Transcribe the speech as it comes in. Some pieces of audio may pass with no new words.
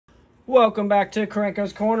Welcome back to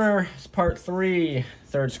Krenkoscorner. It's part 3,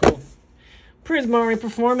 third school. Prismari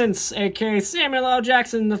Performance, aka Samuel L.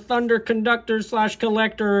 Jackson, the Thunder Conductor /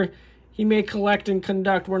 Collector. He may collect and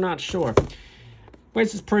conduct, we're not sure.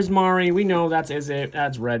 This is Prismari. We know that's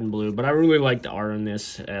red and blue, but I really like the art in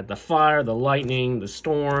this. The fire, the lightning, the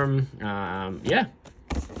storm. Yeah.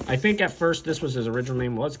 I think at first this was his original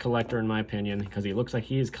name, was Collector in my opinion, because he looks like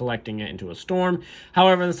he is collecting it into a storm.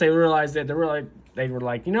 However, once they realized it, they were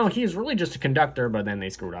like, you know, he's really just a conductor, but then they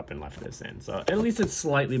screwed up and left this in. So at least it's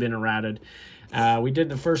slightly been errated. We did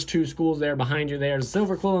the first 2 schools there behind you there,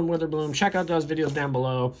 Silver Quill and Witherbloom. Check out those videos down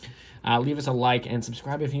below. Leave us a like and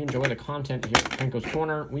subscribe if you enjoy the content here at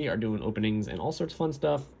Krenkoscorner. We are doing openings and all sorts of fun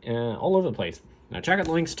stuff all over the place. Now check out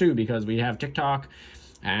the links too, because we have TikTok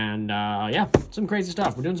and yeah, some crazy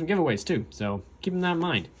stuff. We're doing some giveaways too, so keep that in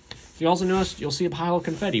mind. If you also notice, you'll see a pile of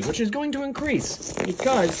confetti, which is going to increase,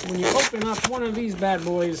 because when you open up one of these bad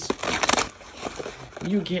boys,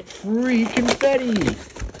 you get free confetti.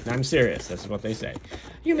 I'm serious, that's what they say.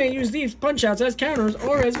 You may use these punch-outs as counters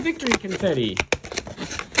or as victory confetti.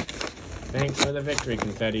 Thanks for the victory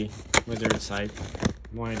confetti, Wizards. I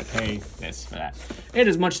wanted to pay this for that. It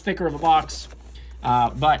is much thicker of a box,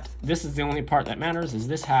 but this is the only part that matters, is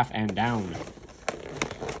this half and down.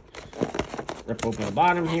 Rip open the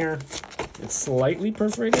bottom here. It's slightly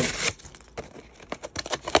perforated.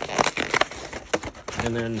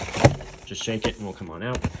 And then just shake it and we'll come on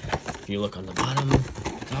out. If you look on the bottom,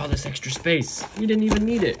 it's all this extra space. We didn't even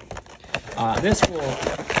need it. This will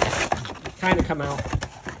kind of come out.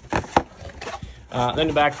 Then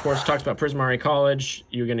the back, of course, talks about Prismari College.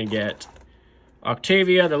 You're going to get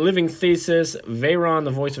Octavia, the Living Thesis, Veyron,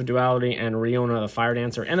 the Voice of Duality, and Riona, the Fire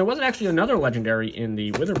Dancer. And there wasn't actually another legendary in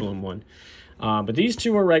the Witherbloom one. But these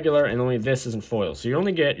 2 are regular, and only this is in foil. So you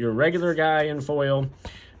only get your regular guy in foil,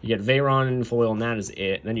 you get Veyron in foil, and that is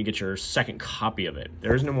it. Then you get your second copy of it.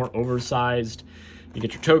 There is no more oversized. You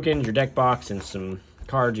get your tokens, your deck box, and some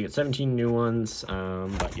cards. You get 17 new ones,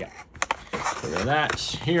 but yeah. Get rid of that.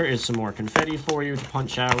 Here is some more confetti for you to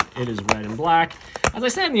punch out. It is red and black. As I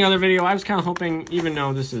said in the other video, I was kind of hoping, even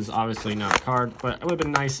though this is obviously not a card, but it would have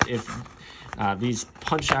been nice if these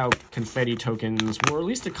punch-out confetti tokens were at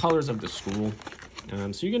least the colors of the school.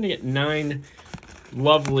 So you're going to get 9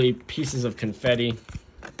 lovely pieces of confetti.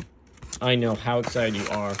 I know how excited you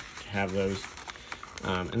are to have those.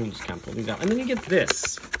 And then just kind of pull these out. And then you get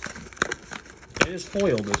this. It is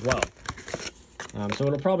foiled as well. So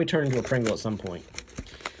it'll probably turn into a Pringle at some point.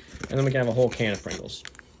 And then we can have a whole can of Pringles.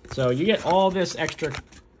 So you get all this extra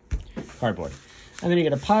cardboard. And then you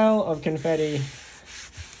get a pile of confetti.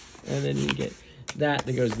 And then you get that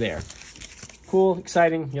goes there. Cool,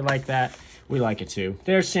 exciting, you like that. We like it too.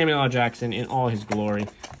 There's Samuel L. Jackson in all his glory.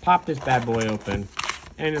 Pop this bad boy open.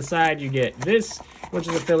 And inside you get this, which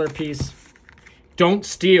is a filler piece. Don't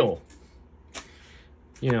steal.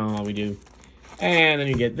 You know how we do. And then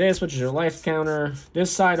you get this, which is your life counter.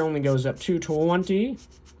 This side only goes up to 20.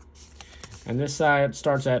 And this side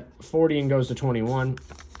starts at 40 and goes to 21.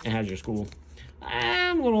 It has your school.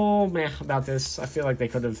 I'm a little meh about this. I feel like they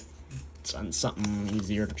could have done something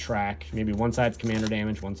easier to track. Maybe one side's commander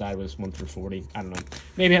damage, one side was 1 through 40. I don't know.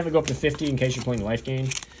 Maybe have it go up to 50 in case you're playing life gain.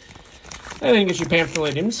 And then you get your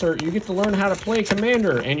pamphlet insert. You get to learn how to play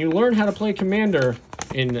commander. And you learn how to play commander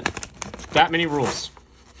in that many rules.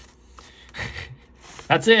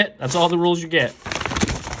 That's it. That's all the rules you get.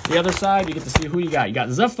 The other side, you get to see who you got. You got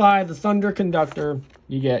Zephi, the Thunder Conductor.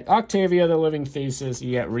 You get Octavia, the Living Thesis.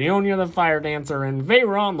 You get Riona, the Fire Dancer. And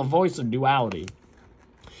Veyron, the Voice of Duality.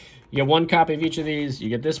 You get 1 copy of each of these. You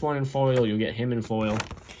get this one in foil. You'll get him in foil.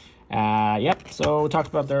 Yep. So we talked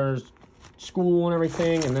about their school and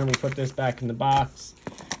everything. And then we put this back in the box.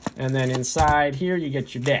 And then inside here, you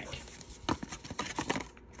get your deck.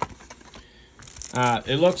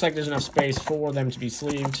 It looks like there's enough space for them to be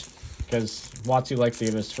sleeved, because WotC likes to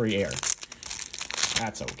give us free air.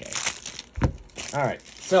 That's okay. Alright,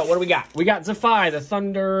 so what do we got? We got Zephi, the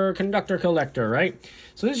Thunder Conductor Collector, right?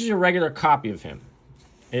 So this is your regular copy of him.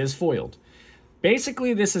 It is foiled.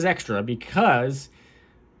 Basically, this is extra because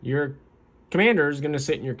your commander is going to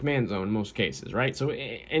sit in your command zone in most cases, right? So,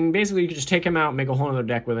 and basically you can just take him out, make a whole other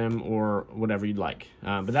deck with him, or whatever you'd like.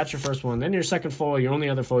 But that's your first one. Then your second foil, your only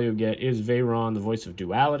other foil you get is Veyron, the Voice of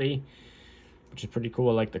Duality, which is pretty cool.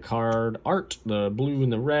 I like the card art. The blue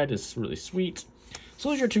and the red is really sweet. So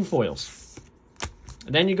those are your 2 foils.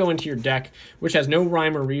 And then you go into your deck, which has no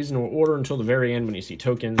rhyme or reason or order until the very end when you see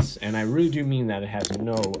tokens. And I really do mean that it has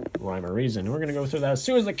no rhyme or reason. We're going to go through that as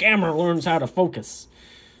soon as the camera learns how to focus.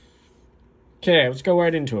 Okay, let's go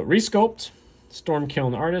right into it. Resculpt.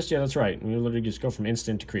 Stormkiln Artist. Yeah, that's right. We literally just go from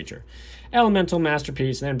instant to creature. Elemental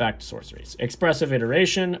Masterpiece, and then back to sorceries. Expressive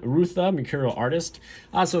Iteration, Rutha, Mercurial Artist.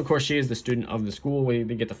 So, of course, she is the student of the school. We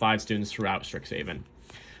get the 5 students throughout Strixhaven.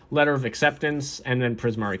 Letter of Acceptance, and then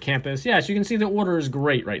Prismari Campus. Yeah, so you can see the order is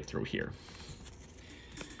great right through here.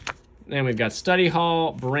 Then we've got Study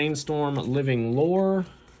Hall, Brainstorm, Living Lore,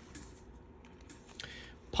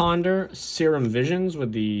 Ponder, Serum Visions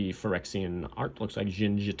with the Phyrexian art. Looks like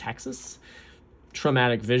Jingitaxis.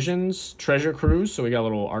 Traumatic Visions, Treasure Cruise, so we got a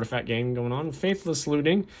little artifact game going on. Faithless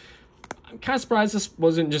Looting. I'm kind of surprised this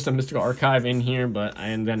wasn't just a Mystical Archive in here, but,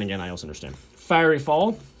 and then again, I also understand. Fiery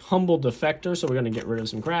Fall, Humble Defector, so we're going to get rid of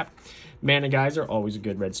some crap. Mana Geyser, always a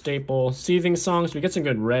good red staple. Seething Song, so we get some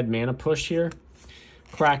good red mana push here.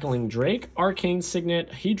 Crackling Drake, Arcane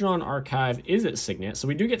Signet, Hedron Archive, is it Signet? So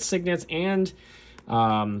we do get Signets and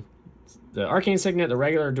the Arcane Signet, the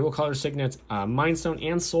regular dual color Signets, Mind Stone,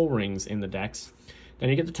 and Soul Rings in the decks. Then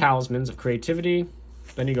you get the Talismans of Creativity.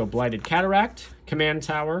 Then you go Blighted Cataract, Command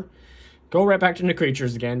Tower. Go right back to the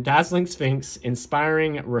creatures again. Dazzling Sphinx,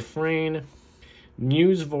 Inspiring Refrain,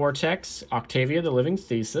 Muse Vortex, Octavia the Living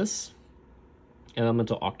Thesis,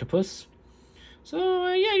 Elemental Octopus.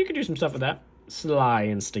 So, yeah, you could do some stuff with that. Sly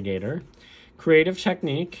Instigator, Creative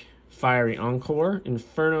Technique, Fiery Encore,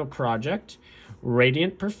 Inferno Project,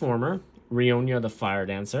 Radiant Performer, Rionia the Fire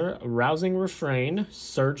Dancer, Rousing Refrain,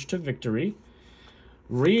 Surge to Victory,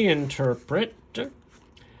 Reinterpret,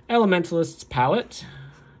 Elementalist's Palette,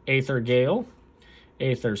 Aether Gale,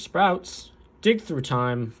 Aether Sprouts, Dig Through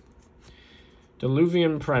Time,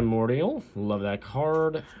 Diluvian Primordial, love that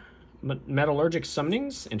card, Metallurgic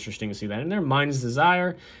Summonings, interesting to see that in there, Mind's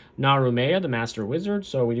Desire, Narumea, the Master Wizard,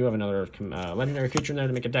 so we do have another legendary creature in there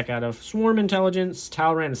to make a deck out of, Swarm Intelligence,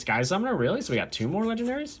 Talran the Sky Summoner, really? So we got 2 more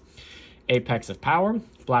legendaries? Apex of Power,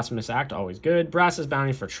 Blasphemous Act, always good. Brass's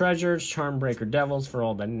Bounty for treasures, Charmbreaker Devils for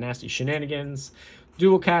all the nasty shenanigans,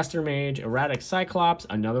 Dual Caster Mage, Erratic Cyclops,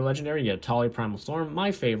 another legendary, you get Tali Primal Storm,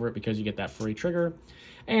 my favorite because you get that free trigger.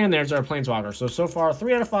 And there's our Planeswalker. So far,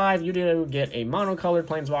 3 out of 5, you do get a monocolored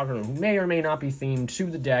Planeswalker who may or may not be themed to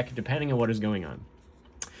the deck, depending on what is going on.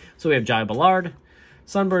 So we have Jai Ballard,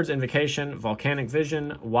 Sunbird's Invocation, Volcanic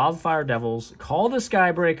Vision, Wildfire Devils, Call the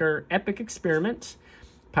Skybreaker, Epic Experiment,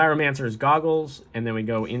 Pyromancer's Goggles, and then we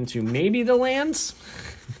go into maybe the lands,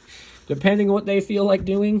 depending on what they feel like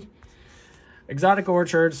doing. Exotic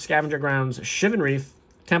Orchards, Scavenger Grounds, Shivan Reef,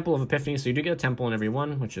 Temple of Epiphany, so you do get a temple in every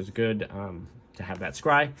one, which is good to have that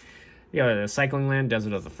scry. You got the Cycling Land,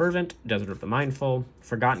 Desert of the Fervent, Desert of the Mindful,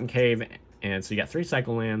 Forgotten Cave, and so you got 3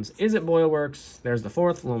 cycle lands. Is it Boilworks? There's the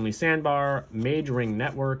 4th, Lonely Sandbar, Mage Ring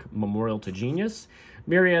Network, Memorial to Genius,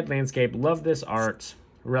 Myriad Landscape, love this art,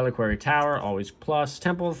 Reliquary Tower, always plus,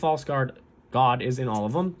 Temple of the False God is in all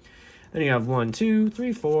of them. Then you have 1, 2,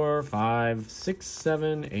 3, 4, 5, 6,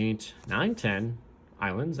 7, 8, 9, 10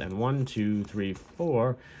 islands, and 1, 2, 3,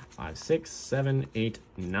 4, 5, 6, 7, 8,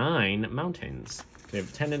 9 mountains. So we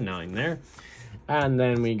have 10 and 9 there. And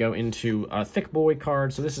then we go into a Thick Boy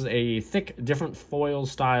card. So this is a thick, different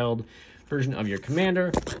foil-styled version of your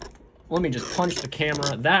commander. Let me just punch the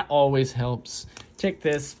camera. That always helps. Take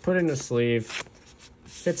this, put it in the sleeve.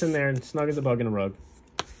 Fits in there, snug as a bug in a rug.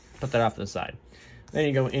 Put that off to the side. Then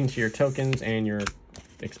you go into your tokens and your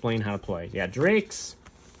explain how to play. You got Drakes.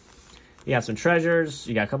 You got some treasures.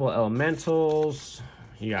 You got a couple of elementals.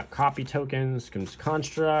 You got copy tokens,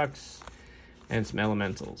 constructs, and some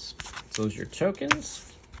elementals. So those are your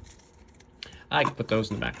tokens. I can put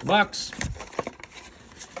those in the back of the box.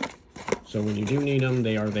 So when you do need them,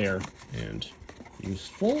 they are there and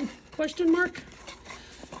useful, question mark.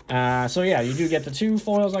 So yeah, you do get the 2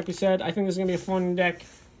 foils, like we said. I think this is going to be a fun deck.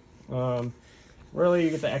 Really, you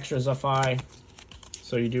get the extra Zephi,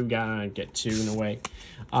 so you do gotta get 2 in a way.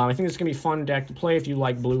 I think this is going to be a fun deck to play if you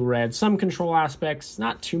like blue-red. Some control aspects,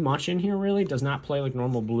 not too much in here really. Does not play like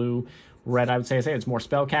normal blue-red, I would say. It's more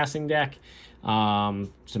spellcasting deck.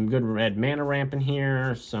 Some good red mana ramp in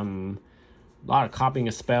here. A lot of copying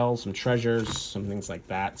of spells, some treasures, some things like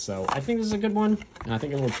that. So I think this is a good one. And I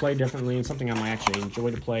think it will play differently and something I might actually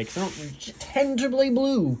enjoy to play because I don't tend to play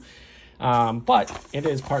blue. But it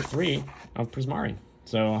is part 3 of Prismari.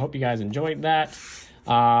 So I hope you guys enjoyed that.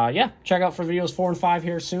 Yeah, check out for videos 4 and 5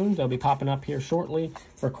 here soon. They'll be popping up here shortly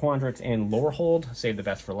for Quandrix and Lorehold. Save the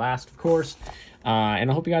best for last, of course.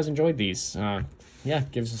 And I hope you guys enjoyed these. Yeah,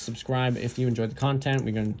 give us a subscribe if you enjoyed the content.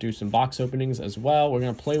 We're going to do some box openings as well. We're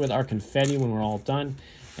going to play with our confetti when we're all done.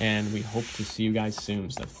 And we hope to see you guys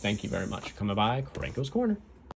soon. So thank you very much. Coming by Krenkoscorner.